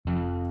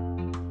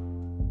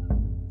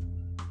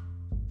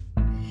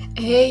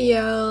Hey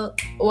y'all,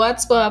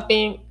 what's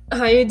popping?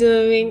 How you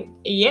doing?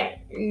 Yeah.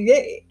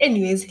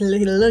 Anyways,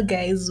 hello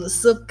guys.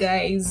 What's up,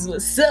 guys?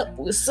 What's up?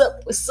 What's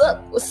up? What's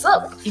up? What's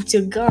up? It's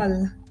your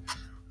girl,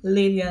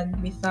 Lilian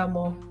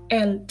Mithamo.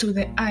 L to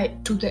the I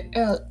to the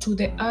L to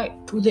the I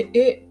to the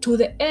A to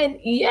the N.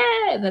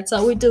 Yeah, that's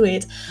how we do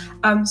it.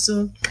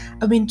 So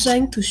I've been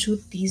trying to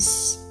shoot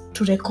this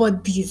to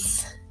record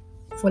this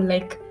for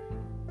like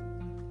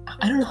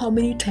I don't know how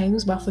many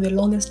times, but for the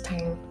longest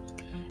time.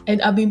 And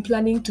I've been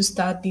planning to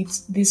start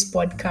this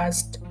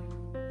podcast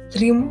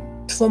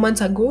 4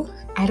 months ago.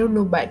 I don't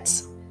know, but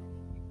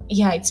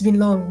yeah, it's been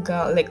long,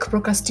 girl. Like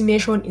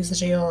procrastination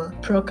is real.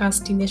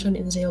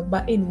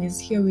 But anyways,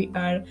 here we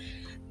are.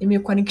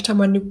 Nimekuwa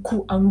nikitamani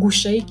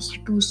kuangusha hii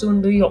kitu, so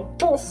ndio hiyo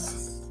poof,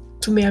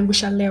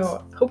 tumeangusha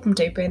leo. Hope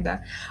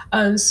mtaipenda.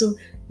 So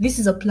this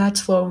is a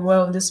platform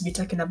where I'll just be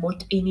talking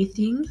about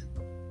anything.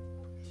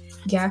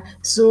 Yeah.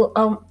 So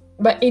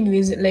but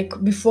anyways, like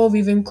before we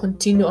even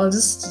continue, I'll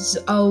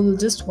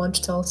just want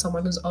to tell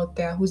someone who's out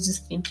there who's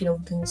just thinking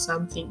of doing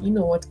something. You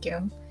know what,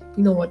 girl?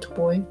 You know what,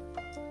 boy?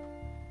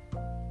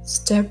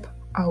 Step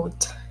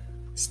out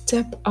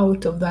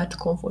of that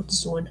comfort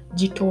zone.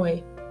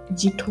 Jitoe,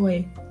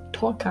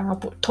 toka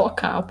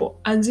hapo,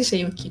 anzisha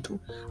hiyo kitu,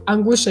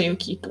 angusha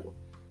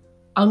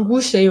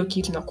hiyo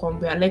kitu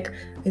nakwambia. Like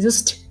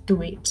just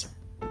do it.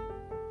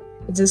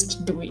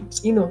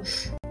 You know,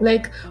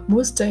 like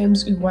most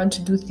times we want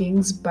to do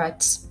things,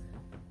 but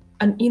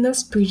an inner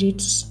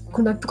spirit,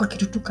 kuna tuka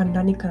kitu tu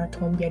kandani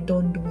kanatuambia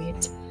don't do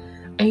it.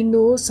 I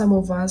know some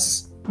of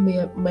us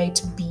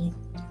might be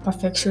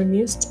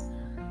perfectionist,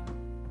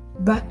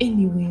 but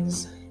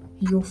anyways,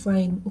 you're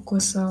fine, uko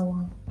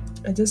sawa.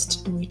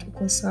 Just do it,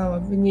 uko sawa.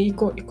 Venye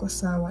iko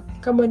sawa.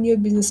 Kama niyo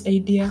business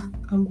idea,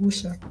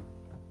 angusha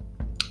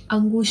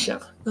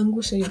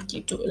hiyo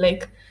kitu.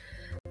 Like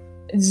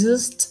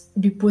just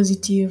be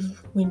positive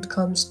when it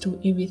comes to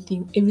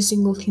every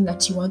single thing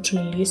that you want to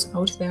release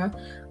out there.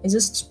 And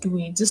just do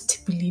it.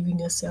 Just believe in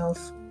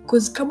yourself.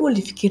 Because kama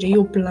ulifikiria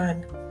hiyo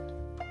plan,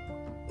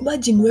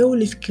 imagine wewe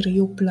ulifikiria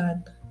hiyo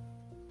plan,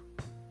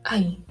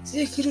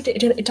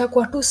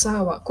 itakuwa tu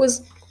sawa.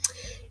 Because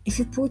if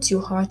you put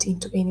your heart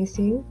into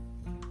anything,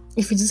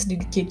 if you just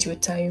dedicate your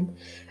time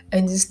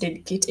and just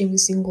dedicate every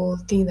single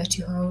thing that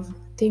you have,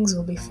 things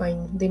will be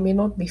fine. They may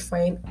not be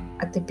fine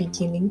at the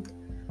beginning,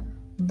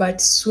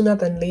 but sooner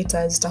than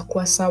later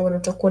zitakuwa sawa, na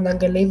utakuwa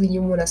unaangalia hivi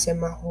nyuma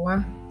unasema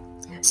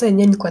sasa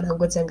yenyewe nilikuwa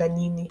nangojanga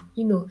nini,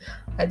 you know.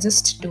 I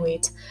just do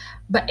it.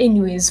 But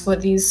anyways, for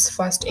this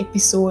first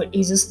episode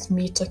is just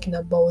me talking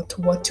about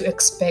what to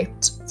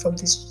expect from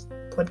this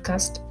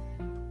podcast.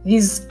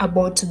 This is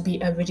about to be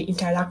a very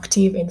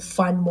interactive and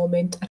fun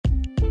moment.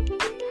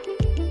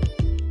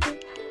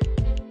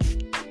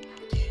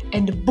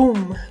 And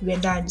boom,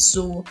 we're done.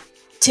 So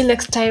till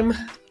next time,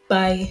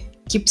 bye,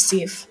 keep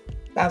safe,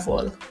 love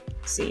all,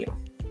 see you.